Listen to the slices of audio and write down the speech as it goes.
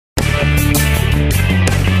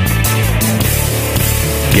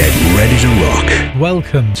Get ready to rock.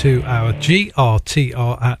 Welcome to our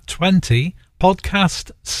GRTR at 20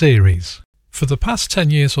 podcast series. For the past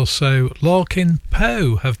 10 years or so, Larkin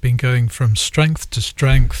Poe have been going from strength to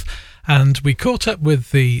strength, and we caught up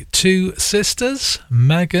with the two sisters,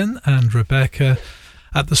 Megan and Rebecca,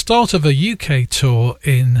 at the start of a UK tour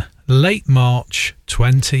in late March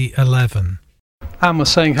 2011. And we're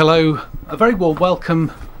saying hello, a very warm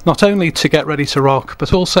welcome, not only to Get Ready to Rock,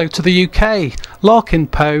 but also to the UK, Larkin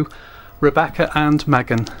Poe, Rebecca and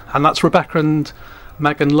Megan. And that's Rebecca and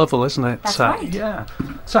Megan Lovell, isn't it? That's right. Yeah.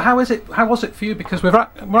 So how was it for you? Because we're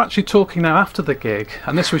actually talking now after the gig,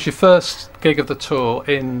 and this was your first gig of the tour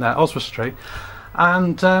in Oswestry,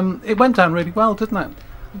 and it went down really well, didn't it?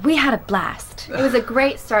 We had a blast. It was a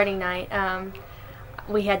great starting night.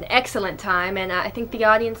 We had an excellent time, and I think the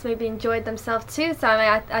audience maybe enjoyed themselves too. So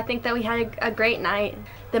I think that we had a great night.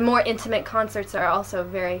 The more intimate concerts are also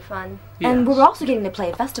very fun. Yes. And we're also getting to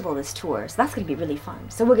play a festival this tour, so that's going to be really fun.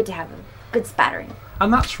 So we'll get to have a good spattering.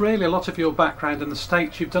 And that's really a lot of your background in the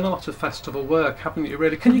States. You've done a lot of festival work, haven't you,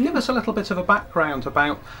 really? Can you give us a little bit of a background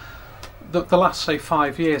about the last, say,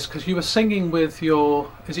 5 years? Because you were singing with your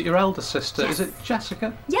elder sister? Yes. Is it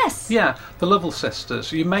Jessica? Yes. Yeah, the Lovell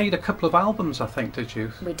sisters. You made a couple of albums, I think, did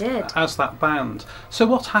you? We did. As that band. So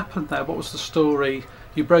what happened there? What was the story?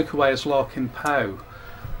 You broke away as Larkin Poe.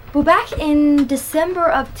 Well, back in December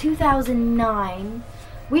of 2009,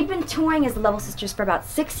 we'd been touring as the Lovell Sisters for about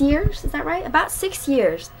 6 years. Is that right? About 6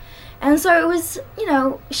 years. And so it was,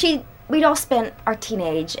 we'd all spent our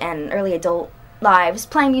teenage and early adult lives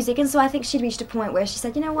playing music, and so I think she'd reached a point where she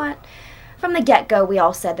said, you know what, from the get-go we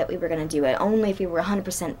all said that we were going to do it only if we were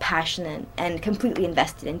 100% passionate and completely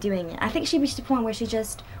invested in doing it. I think she reached a point where she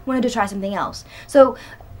just wanted to try something else. So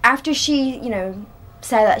after she,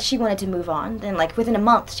 said that she wanted to move on, then within a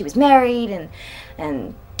month she was married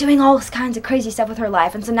and doing all kinds of crazy stuff with her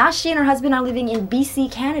life, and so now she and her husband are living in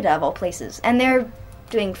BC, Canada, of all places, and they're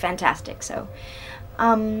doing fantastic. So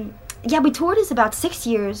we toured as about 6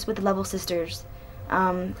 years with the Lovell Sisters.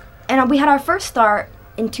 And we had our first start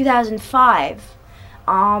in 2005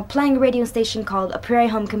 playing a radio station called A Prairie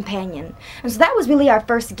Home Companion. And so that was really our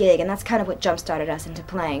first gig, and that's kind of what jump-started us into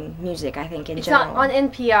playing music, I think, in general. It's on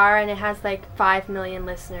NPR, and it has 5 million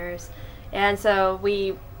listeners. And so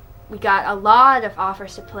we got a lot of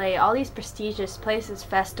offers to play all these prestigious places,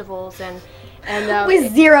 festivals, and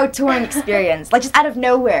with zero touring experience, just out of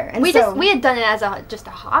nowhere. And we had done it as just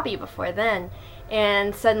a hobby before then.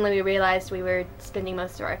 And suddenly we realized we were spending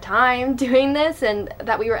most of our time doing this and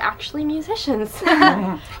that we were actually musicians.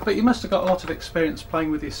 But you must have got a lot of experience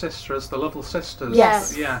playing with your sister as the Lovell Sisters.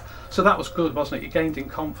 Yes. Yeah. So that was good, wasn't it? You gained in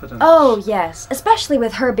confidence. Oh, yes. Especially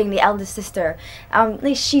with her being the eldest sister.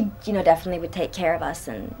 She, definitely would take care of us,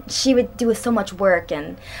 and she would do so much work.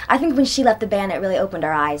 And I think when she left the band, it really opened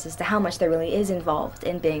our eyes as to how much there really is involved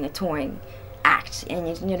in being a touring act,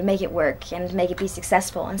 and to make it work and to make it be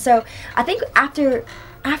successful. And so I think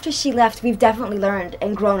after she left, we've definitely learned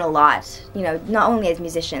and grown a lot, not only as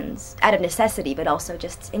musicians out of necessity, but also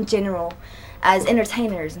just in general as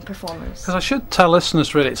entertainers and performers. Because I should tell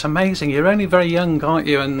listeners, really, it's amazing. You're only very young, aren't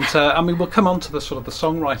you? And we'll come on to the sort of the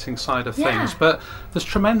songwriting side of things, but there's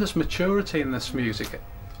tremendous maturity in this music.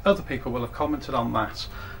 Other people will have commented on that.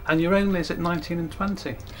 And you're only, is it 19 and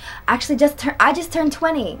 20? Actually, I just turned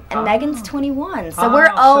 20, and Megan's 21, so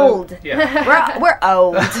we're old. Yeah. we're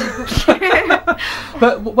old.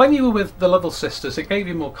 But when you were with the Lovell Sisters, it gave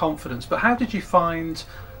you more confidence. But how did you find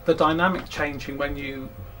the dynamic changing when you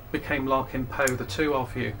became Larkin Poe, the two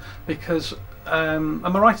of you? Because, am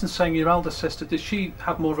I right in saying your elder sister, did she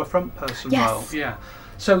have more of a front person role? Yeah.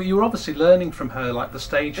 So you were obviously learning from her, the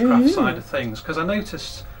stagecraft side of things, because I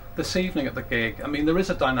noticed this evening at the gig, there is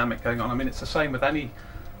a dynamic going on. It's the same with any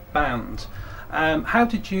band. How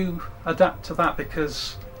did you adapt to that?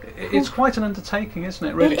 Because it's quite an undertaking, isn't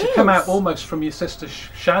it, really, to come out almost from your sister's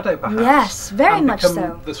shadow, perhaps? Yes, very much so. And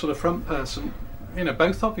become the sort of front person,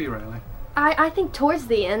 both of you, really. I think towards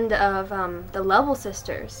the end of the Lovell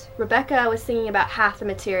Sisters, Rebecca was singing about half the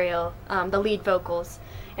material, the lead vocals,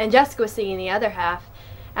 and Jessica was singing the other half.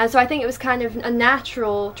 And so I think it was kind of a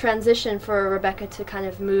natural transition for Rebecca to kind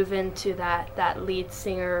of move into that lead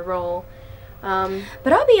singer role.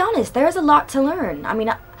 But I'll be honest, there's a lot to learn.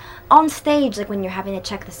 On stage, when you're having to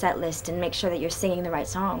check the set list and make sure that you're singing the right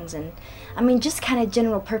songs, and just kind of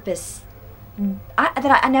general purpose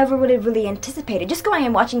that I never would have really anticipated. Just going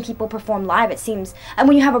and watching people perform live, it seems, and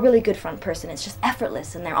when you have a really good front person, it's just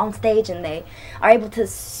effortless, and they're on stage and they are able to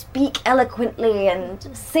speak eloquently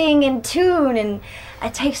and sing in tune, and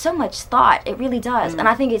it takes so much thought. It really does. And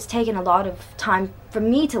I think it's taken a lot of time for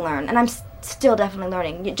me to learn, and I'm still definitely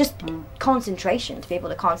learning. Just concentration, to be able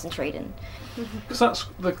to concentrate and. Because that's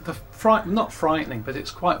not frightening, but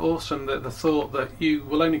it's quite awesome that the thought that you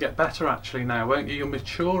will only get better actually now, won't you? You'll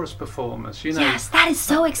mature as performers. You know. Yes, that is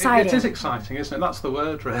so exciting. It is exciting, isn't it? That's the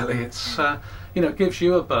word, really. It's it gives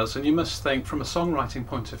you a buzz, and you must think from a songwriting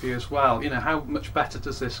point of view as well. How much better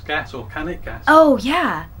does this get, or can it get? Oh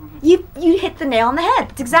yeah, you hit the nail on the head.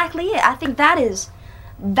 That's exactly it. I think that is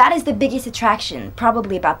the biggest attraction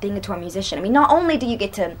probably about being a tour musician. I mean, not only do you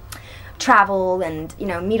get to travel and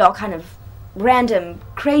meet all kind of random,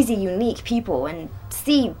 crazy, unique people and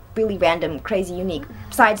see really random, crazy, unique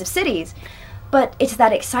sides of cities, but it's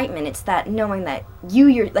that excitement. It's that knowing that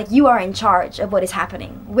you are in charge of what is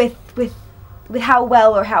happening with how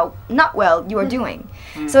well or how not well you are doing.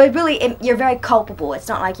 So you're very culpable. It's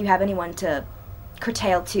not like you have anyone to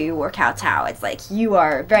curtail to or kowtow. It's like you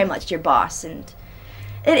are very much your boss, and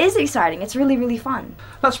it is exciting. It's really, really fun.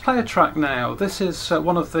 Let's play a track now. This is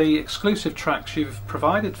one of the exclusive tracks you've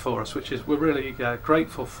provided for us, which we're really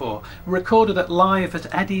grateful for. Recorded live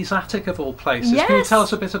at Eddie's Attic, of all places. Yes. Can you tell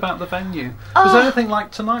us a bit about the venue? Was there anything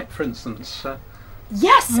like tonight, for instance?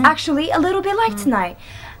 Yes, actually, a little bit like tonight.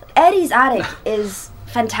 Eddie's Attic is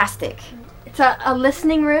fantastic. It's a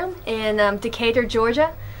listening room in Decatur,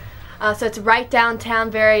 Georgia. So it's right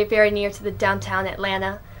downtown, very, very near to the downtown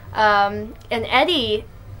Atlanta. And Eddie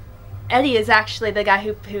is actually the guy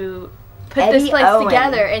who put Eddie this place Owen.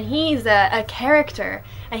 together, and he's a character,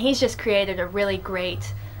 and he's just created a really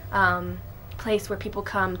great place where people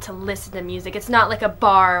come to listen to music. It's not like a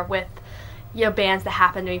bar with bands that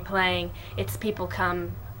happen to be playing. It's people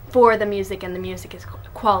come for the music, and the music is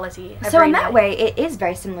quality. So in that way, it is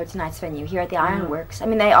very similar to tonight's venue here at the Ironworks. I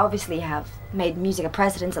mean, they obviously have made music a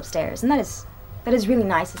precedence upstairs, and that is really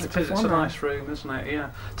nice as a performer. It's a nice room, isn't it? Yeah.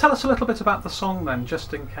 Tell us a little bit about the song then,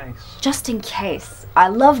 Just in Case. Just in Case. I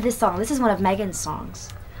love this song. This is one of Megan's songs.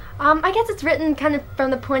 I guess it's written kind of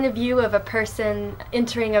from the point of view of a person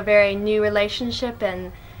entering a very new relationship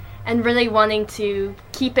and really wanting to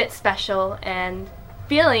keep it special and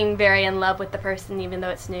feeling very in love with the person even though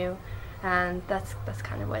it's new. And that's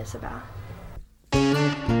kind of what it's about.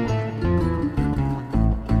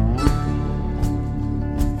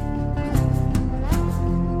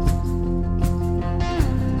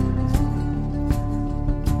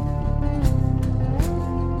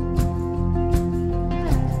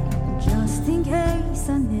 Just in case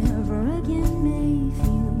I never again may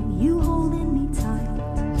feel you holding me tight.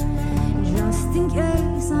 Just in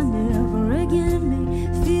case I never again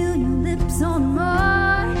may feel your lips on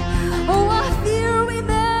mine. Oh, I fear we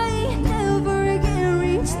may never again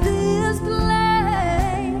reach this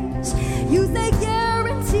place. You say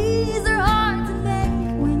guarantees are hard to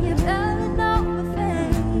make when you're pelling out my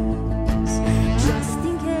face. Just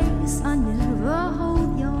in case I never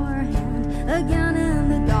hold your hand again in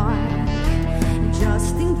the dark.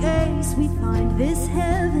 Just in case we find this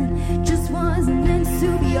heaven just wasn't meant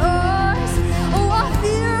to be ours. Oh, I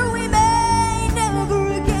fear we may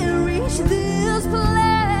never again reach this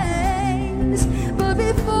place. But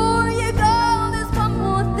before you go, there's one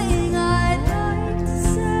more thing I'd like to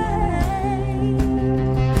say.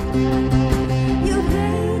 You've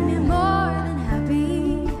made me more than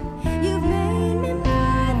happy. You've made me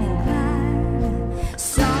more than glad.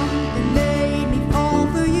 Something made me fall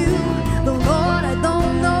for you. The Lord, I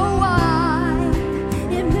don't know why.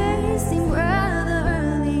 It may seem rather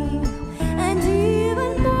early and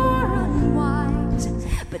even more unwise,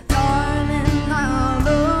 but darling, I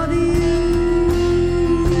love you.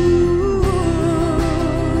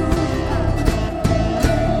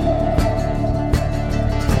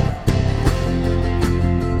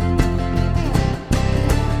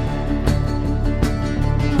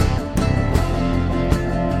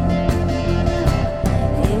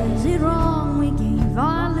 Is it wrong we gave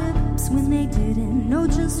our lips when they didn't know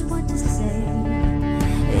just what to say?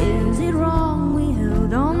 Is it wrong we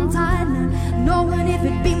held on tight, not knowing if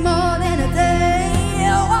it'd be more than a day?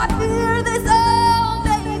 Oh, I fear this all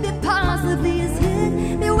maybe possibly has hit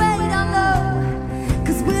me way down low.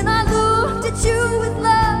 'Cause when I looked at you with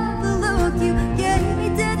love, the look you gave me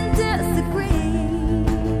didn't disagree.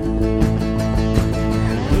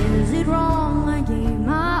 Is it wrong I gave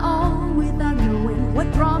my all without knowing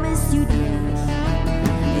what promise you'd make?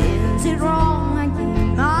 Is it wrong I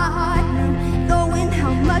gave my heart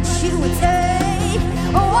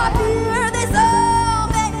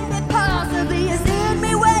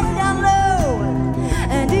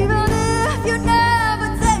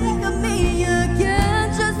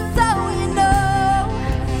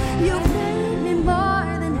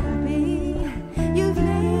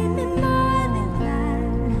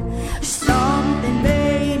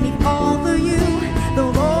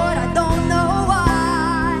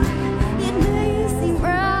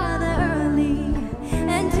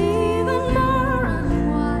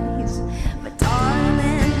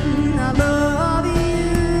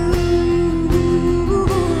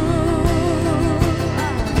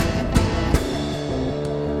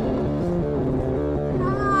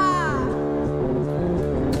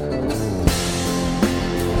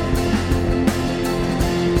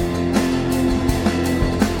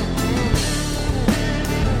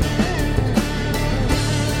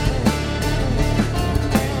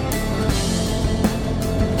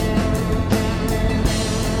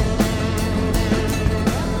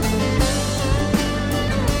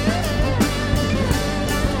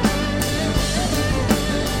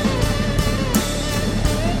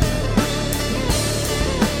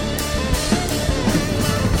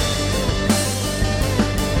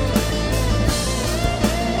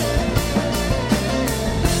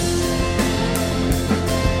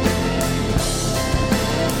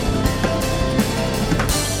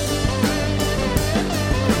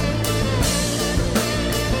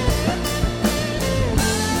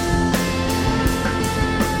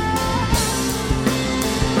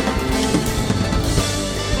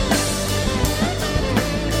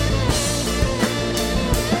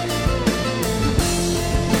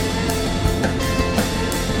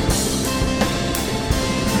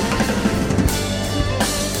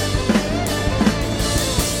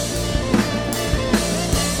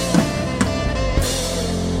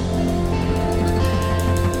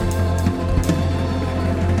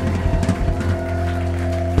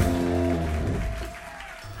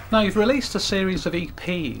Now, you've released a series of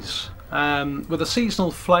EPs with a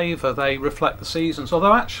seasonal flavour. They reflect the seasons,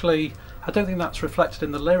 although actually I don't think that's reflected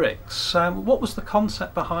in the lyrics. What was the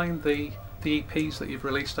concept behind the EPs that you've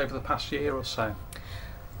released over the past year or so?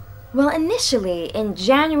 Well, initially, in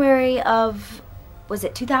January of, was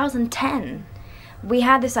it 2010, we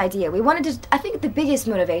had this idea. We wanted to, I think the biggest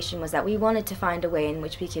motivation was that we wanted to find a way in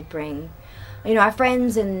which we could bring, our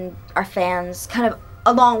friends and our fans kind of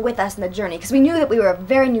along with us in the journey, because we knew that we were a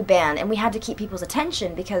very new band and we had to keep people's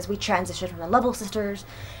attention because we transitioned from the Level Sisters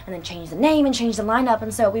and then changed the name and changed the lineup,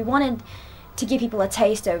 and so we wanted to give people a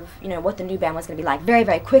taste of what the new band was going to be like very,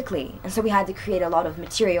 very quickly. And so we had to create a lot of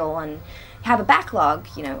material and have a backlog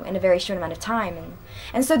in a very short amount of time,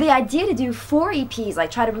 and so the idea to do 4 EPs, like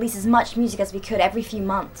try to release as much music as we could every few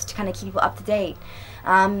months to kind of keep people up to date, it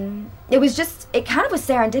kind of was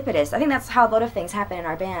serendipitous. I think that's how a lot of things happen in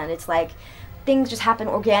our band. It's like things just happen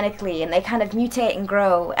organically and they kind of mutate and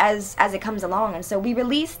grow as it comes along. And so we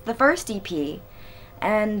released the first EP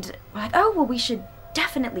and we're like, oh, well, we should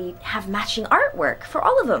definitely have matching artwork for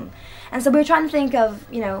all of them. And so we were trying to think of,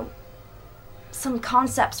 some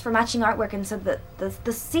concepts for matching artwork, and so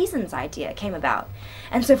the seasons idea came about.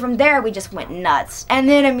 And so from there we just went nuts. And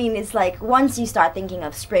then it's like once you start thinking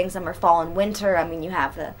of spring, summer, fall, and winter, you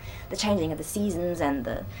have the changing of the seasons and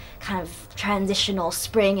the kind of transitional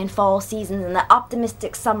spring and fall seasons and the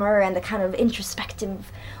optimistic summer and the kind of introspective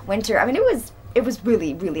winter. It was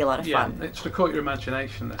really, really a lot of fun. Yeah, it sort of caught your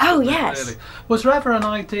imagination. Yes. Really. Was there ever an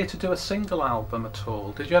idea to do a single album at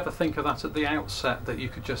all? Did you ever think of that at the outset, that you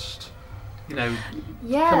could just come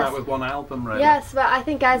out with one album, really? Yes, but I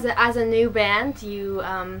think as a new band, you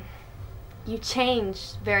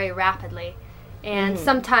change very rapidly, and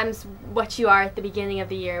sometimes what you are at the beginning of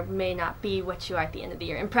the year may not be what you are at the end of the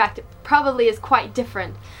year. In practice, probably is quite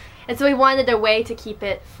different. And so we wanted a way to keep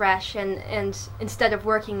it fresh, and instead of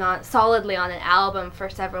working solidly on an album for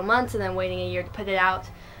several months and then waiting a year to put it out,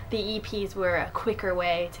 the EPs were a quicker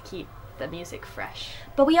way to keep the music fresh.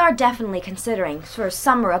 But we are definitely considering, for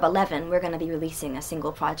summer of 11, we're going to be releasing a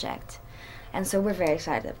single project. And so we're very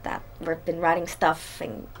excited about that. We've been writing stuff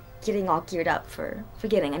and getting all geared up for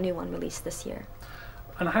getting a new one released this year.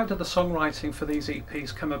 And how did the songwriting for these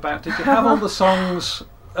EPs come about? Did you have all the songs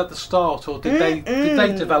at the start, or did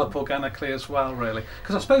they develop organically as well, really?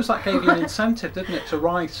 Because I suppose that gave you an incentive, didn't it, to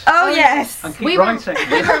write? Oh, yes! And keep writing.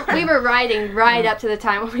 We were writing right up to the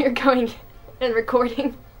time when we were going and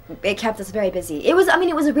recording. It kept us very busy. It was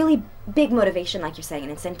a really big motivation, like you're saying, an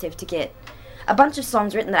incentive to get a bunch of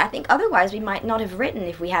songs written that I think otherwise we might not have written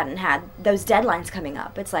if we hadn't had those deadlines coming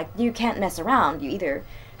up. It's like, you can't mess around. You either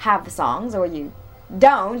have the songs or you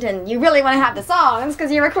don't, and you really want to have the songs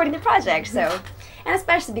because you're recording the project. So, and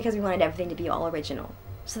especially because we wanted everything to be all original.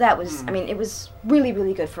 So that was, it was really,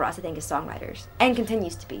 really good for us, I think, as songwriters, and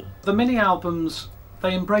continues to be. The mini albums,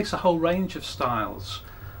 they embrace a whole range of styles.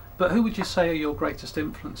 But who would you say are your greatest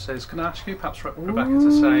influences? Can I ask you, perhaps, Rebecca,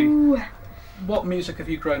 to say, what music have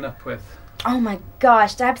you grown up with? Oh my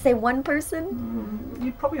gosh, do I have to say one person?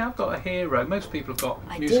 You probably have got a hero. Most people have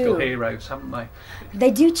got musical heroes, haven't they?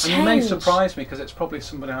 They do change. And you may surprise me, because it's probably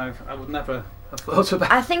somebody I would never have thought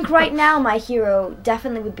about. I think right now my hero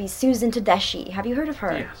definitely would be Susan Tedeschi. Have you heard of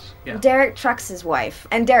her? Yes. Yeah. Derek Trucks' wife.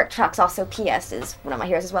 And Derek Trucks also, P.S., is one of my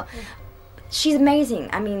heroes as well. She's amazing.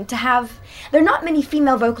 There are not many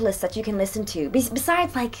female vocalists that you can listen to,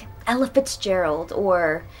 besides like Ella Fitzgerald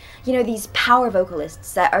or, these power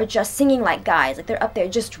vocalists that are just singing like guys, like they're up there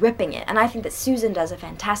just ripping it. And I think that Susan does a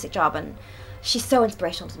fantastic job, and she's so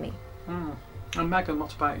inspirational to me. And Megan,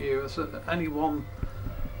 what about you? Is there any one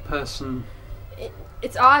person?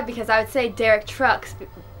 It's odd because I would say Derek Trucks,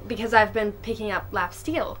 because I've been picking up lap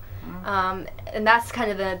steel, and that's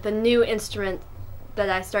kind of the new instrument that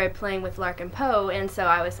I started playing with Larkin Poe, and so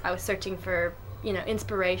I was searching for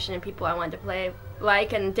inspiration and people I wanted to play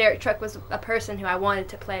like, and Derek Truck was a person who I wanted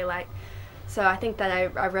to play like, so I think that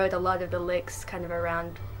I wrote a lot of the licks kind of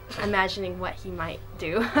around imagining what he might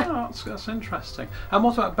do. Oh, that's interesting. And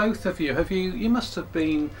what about both of you? You must have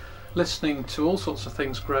been listening to all sorts of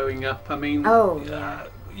things growing up.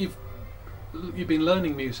 You've been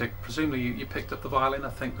learning music. Presumably you picked up the violin, I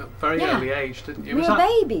think, at a very early age, didn't you? We were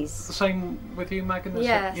babies. The same with you, Megan?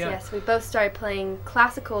 Yes. We both started playing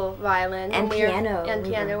classical violin and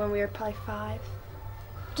piano when we were probably 5.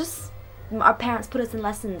 Just our parents put us in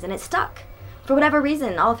lessons, and it stuck. For whatever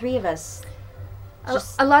reason, all three of us.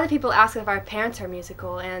 A lot of people ask if our parents are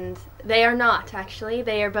musical, and they are not, actually.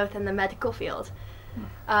 They are both in the medical field.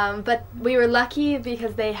 But we were lucky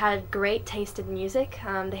because they had great taste in music.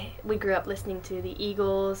 We grew up listening to the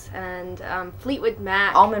Eagles and Fleetwood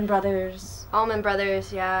Mac. Allman Brothers,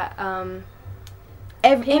 yeah.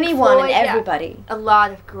 anyone Floyd, and yeah. everybody. A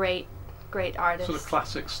lot of great artists. Sort of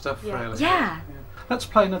classic stuff, Yeah. really. Yeah. Let's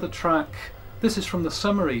play another track. This is from the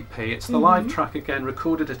Summer EP. It's the live track again,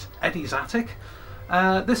 recorded at Eddie's Attic.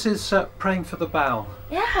 This is Praying for the Bell.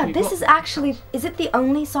 Yeah, You've this got- is actually, is it the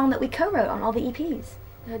only song that we co-wrote on all the EPs?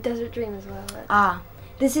 Desert Dream as well. Ah,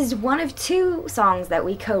 this is one of 2 songs that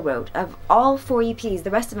we co-wrote of all 4 EPs.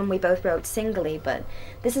 The rest of them we both wrote singly, but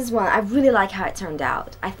this is one. I really like how it turned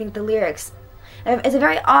out. I think the lyrics, it's a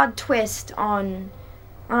very odd twist on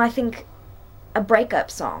I think, a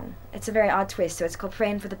breakup song. It's a very odd twist, so it's called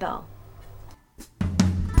Praying for the Bell.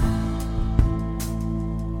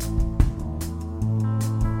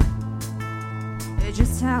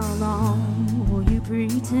 Just how long will you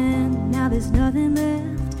pretend? Now there's nothing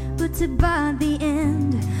left but to bite the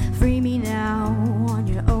end. Free me now on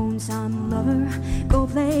your own time, lover. Go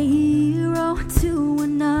play hero to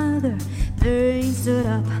another. Pain stood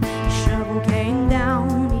up, shovel came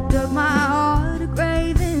down. He dug my heart a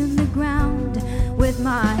grave in the ground. With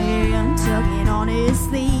my hand tugging on his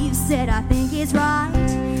sleeve, said I think it's right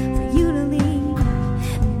for you to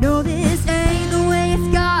leave. No, this ain't the way it's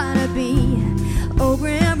gotta be. Oh,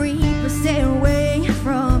 Grim Reaper, stay away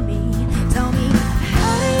from me. Tell me,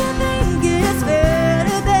 how do you think it's fair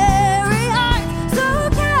to bury art so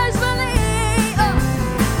casually?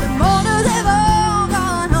 The mourners have all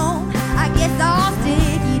gone home. I guess I'll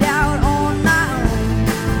stick it out on my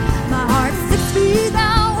own. My heart's 6 feet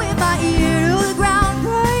down with my ear to the ground,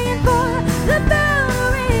 praying for the bell to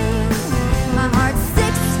ring. My heart's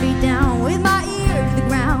 6 feet down with my ear to the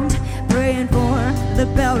ground, praying for the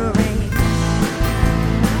bell to ring.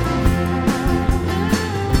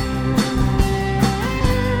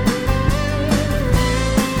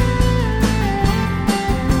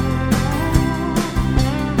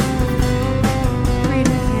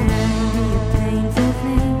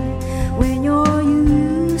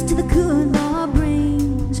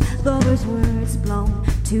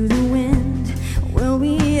 To the wind, will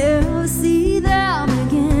we ever see them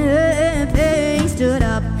again? Pain stood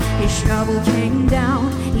up, his shovel came down.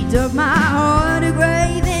 He dug my heart a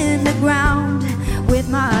grave in the ground. With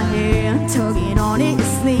my hand tugging on his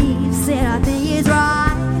sleeve, said I think it's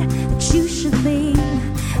right that you should leave.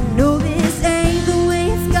 No, this ain't the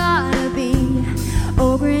way it's gotta be.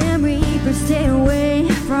 Oh, Grim Reaper, stay away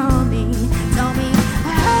from me. Tell me,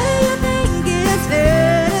 how do you think it's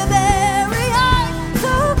fair?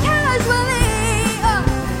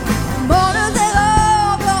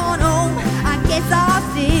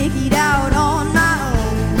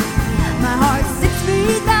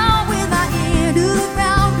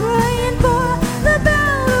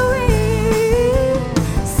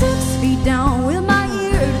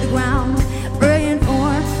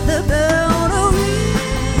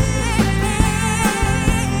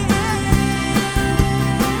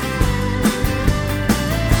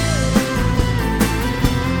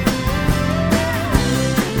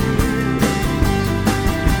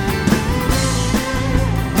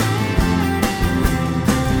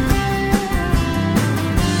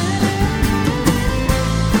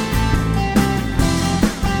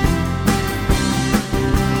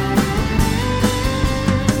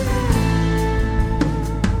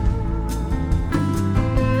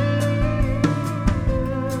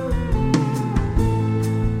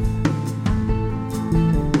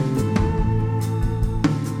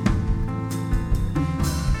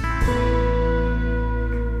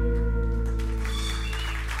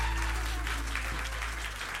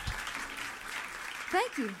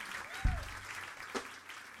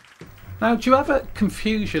 Now, do you ever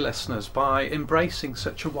confuse your listeners by embracing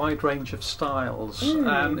such a wide range of styles?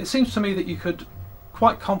 It seems to me that you could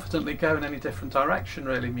quite confidently go in any different direction,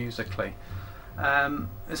 really, musically.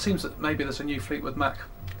 It seems that maybe there's a new Fleetwood Mac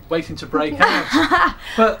waiting to break out.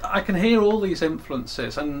 But I can hear all these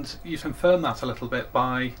influences, and you've confirmed that a little bit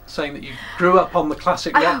by saying that you grew up on the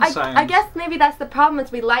classic rock sound. I guess maybe that's the problem,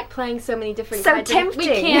 is we like playing so many different So kinds.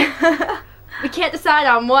 tempting. We can't decide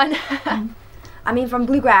on one. I mean, from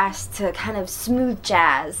bluegrass to kind of smooth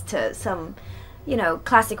jazz to some,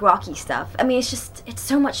 classic rocky stuff. I mean, it's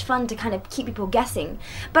so much fun to kind of keep people guessing.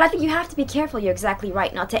 But I think you have to be careful, you're exactly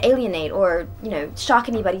right, not to alienate or, shock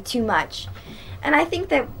anybody too much. And I think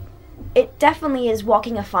that it definitely is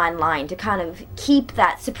walking a fine line to kind of keep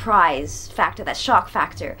that surprise factor, that shock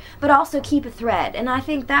factor, but also keep a thread. And I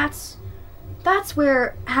think that's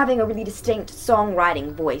where having a really distinct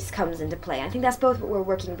songwriting voice comes into play. I think that's both what we're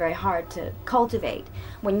working very hard to cultivate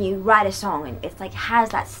when you write a song and it's like has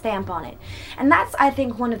that stamp on it. And that's, I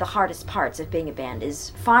think, one of the hardest parts of being a band,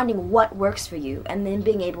 is finding what works for you and then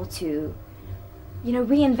being able to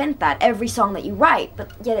reinvent that every song that you write,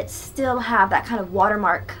 but yet it still have that kind of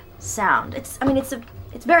watermark sound. It's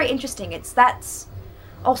very interesting. That's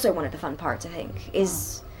also one of the fun parts, I think,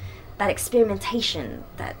 is that experimentation.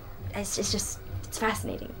 That it's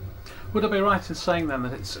fascinating. Would I be right in saying then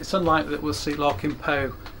that it's unlikely that we'll see Larkin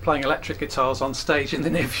Poe playing electric guitars on stage in the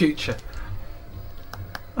near future?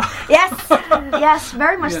 Yes,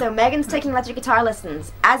 very much Yeah. so. Megan's taking electric guitar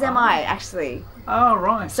lessons, as am I, actually. Oh,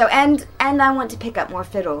 right. So, and I want to pick up more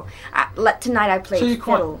fiddle. Tonight I played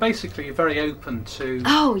So fiddle. you're very open to...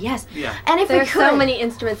 Oh, yes. Yeah. And if There's we could... so many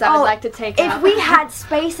instruments I would like to take If up. we had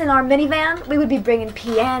space in our minivan, we would be bringing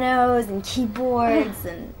pianos and keyboards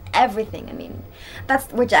and everything. I mean,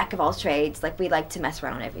 we're jack of all trades. Like, we like to mess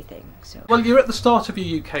around on everything. So. Well, you're at the start of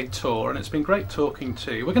your UK tour, and it's been great talking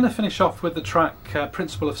to you. We're going to finish off with the track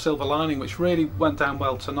Principle of Silver Lining, which really went down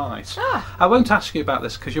well tonight. I won't ask you about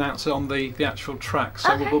this because you announced it on the actual track,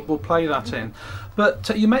 so Okay. we'll play that in. But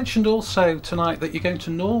you mentioned also tonight that you're going to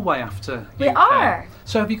Norway after We UK. are.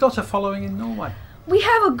 So have you got a following in Norway? We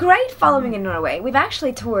have a great following in Norway. We've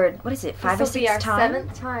actually toured, 5 or This will be 6 our times?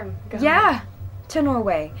 7th time going. Yeah, to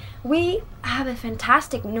Norway. We have a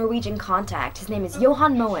fantastic Norwegian contact. His name is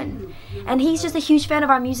Johan Moen. And he's just a huge fan of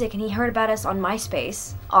our music, and he heard about us on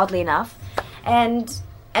MySpace, oddly enough, and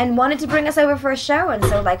wanted to bring us over for a show. And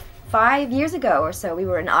so, 5 years ago or so, we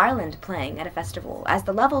were in Ireland playing at a festival as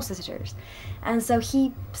the Level Sisters. And so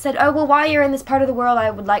he said, oh, well, while you're in this part of the world, I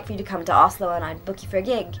would like for you to come to Oslo and I'd book you for a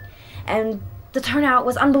gig. And the turnout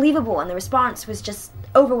was unbelievable, and the response was just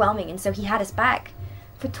overwhelming. And so he had us back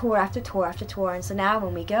for tour after tour after tour. And so now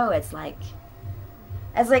when we go, it's like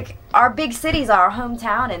our big cities are our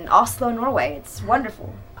hometown in Oslo, Norway. It's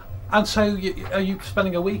wonderful. And so are you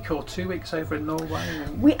spending a week or 2 weeks over in Norway?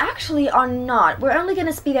 We actually are not. We're only going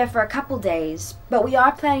to be there for a couple days, but we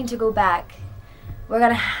are planning to go back.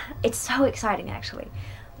 It's so exciting, actually.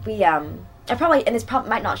 This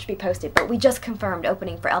might not should be posted, but we just confirmed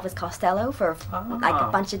opening for Elvis Costello for a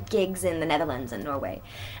bunch of gigs in the Netherlands and Norway.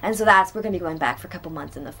 And so we're going to be going back for a couple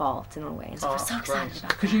months in the fall to Norway. And so we're so excited about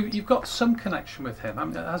that. Because you've got some connection with him. I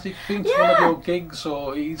mean, has he been to one of your gigs,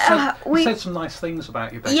 or he said some nice things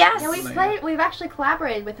about you? Yes. Yeah, we've actually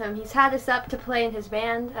collaborated with him. He's had us up to play in his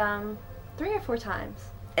band 3 or 4 times.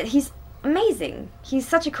 He's amazing. He's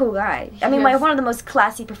such a cool guy. He I mean, is. one of the most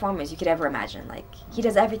classy performers you could ever imagine. He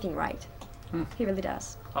does everything right. He really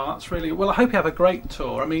does. Oh, that's really... Well, I hope you have a great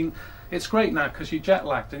tour. I mean, it's great now because you're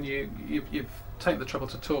jet-lagged and you've taken the trouble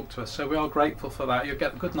to talk to us, so we are grateful for that. You'll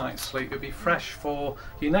get a good night's sleep. You'll be fresh for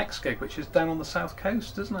your next gig, which is down on the south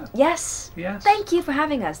coast, isn't it? Yes. Yes. Thank you for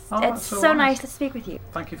having us. Oh, It's that's all so right. nice to speak with you.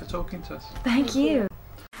 Thank you for talking to us. Thank you.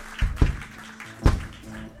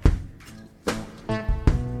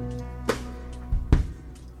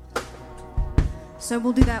 So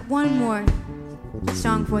we'll do that one more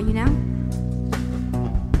song for you now.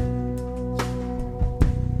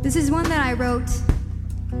 This is one that I wrote.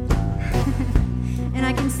 And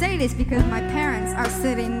I can say this because my parents are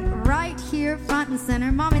sitting right here front and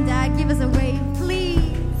center. Mom and Dad, give us a wave,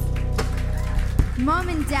 please. Mom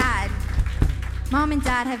and Dad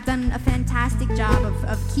have done a fantastic job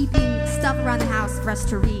of keeping stuff around the house for us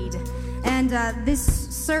to read. And this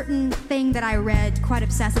certain thing that I read quite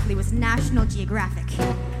obsessively was National Geographic.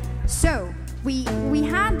 So we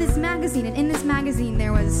had this magazine, and in this magazine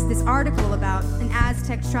there was this article about an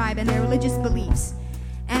Aztec tribe and their religious beliefs.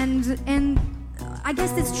 And I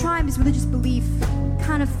guess this tribe's religious belief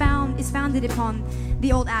kind of is founded upon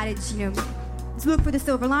the old adage, let's look for the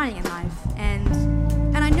silver lining in life. And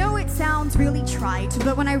I know it sounds really trite,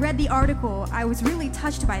 but when I read the article, I was really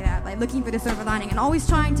touched by that, looking for the silver lining and always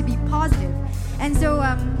trying to be positive. And so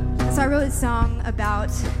I wrote a song about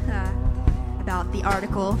the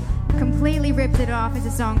article, completely ripped it off. It's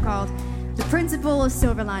a song called The Principle of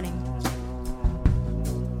Silver Lining.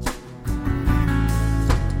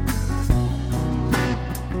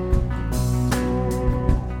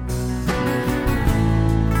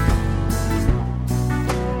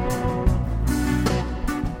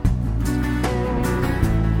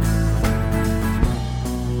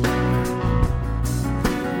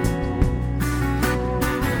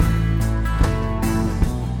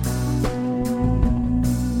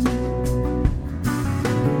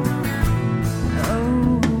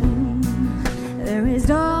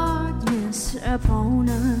 Upon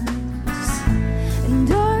us, and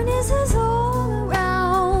darkness is all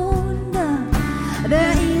around.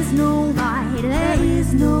 There is no light, there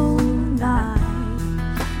is no light,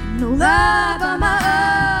 no love on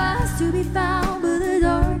my earth to be found, but the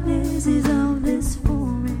darkness is of this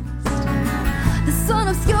forest, the sun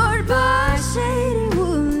obscured by shady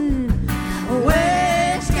wood,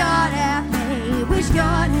 which God hath made.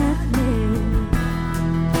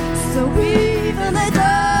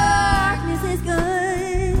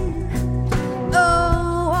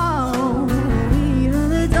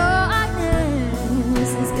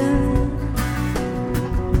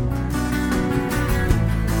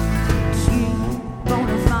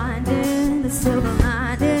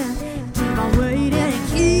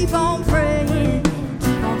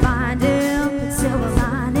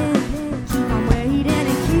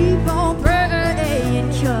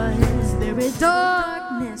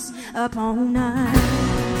 upon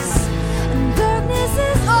us. And darkness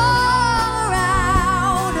is all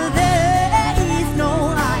around. There is no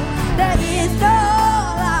light. There is no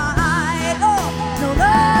light. Oh, no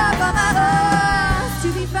love among us to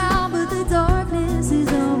be found, but the darkness is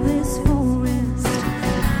of this forest.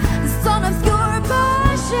 The sun obscured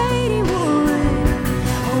by shady wood.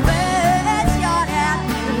 Oh, which God hath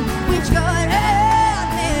made, which God hath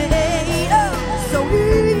made. Oh, so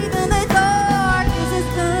even the darkness is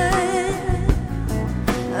good.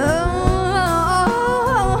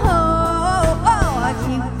 I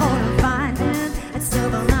keep on finding and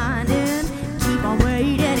silver lining. Keep on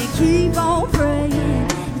waiting and keep on praying.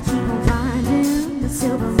 Keep on finding the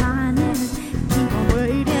silver lining. Keep on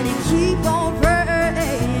waiting and keep on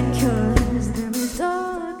praying. 'Cause there is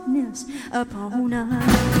darkness upon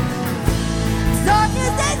us.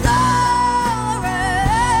 Darkness is all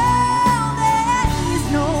around. There is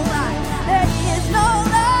no light. There is no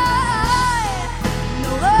light.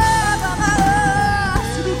 No love among us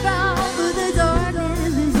to be found, but the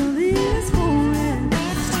darkness is of this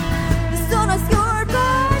forest. The sun obscured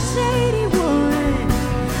by shady wood.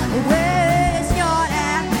 Which God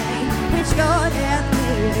hath made, which God hath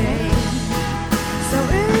made. So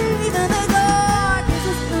even the darkness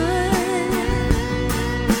is good.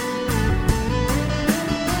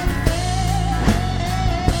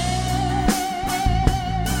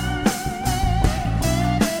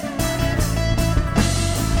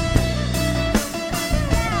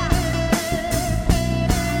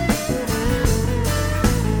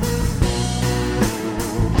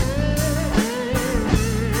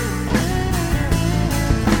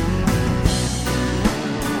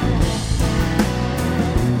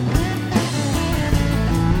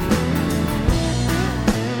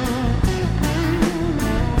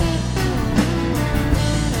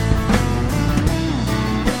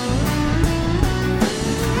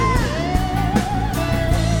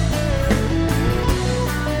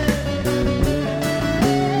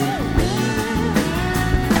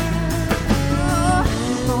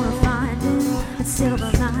 Keep on finding a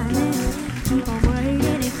silver lining. Keep on waiting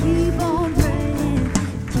and keep on praying.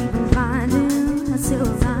 Keep on finding a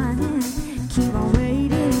silver lining. Keep on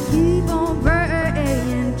waiting and keep on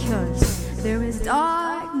praying. 'Cause there is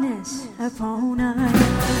darkness upon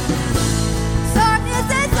us.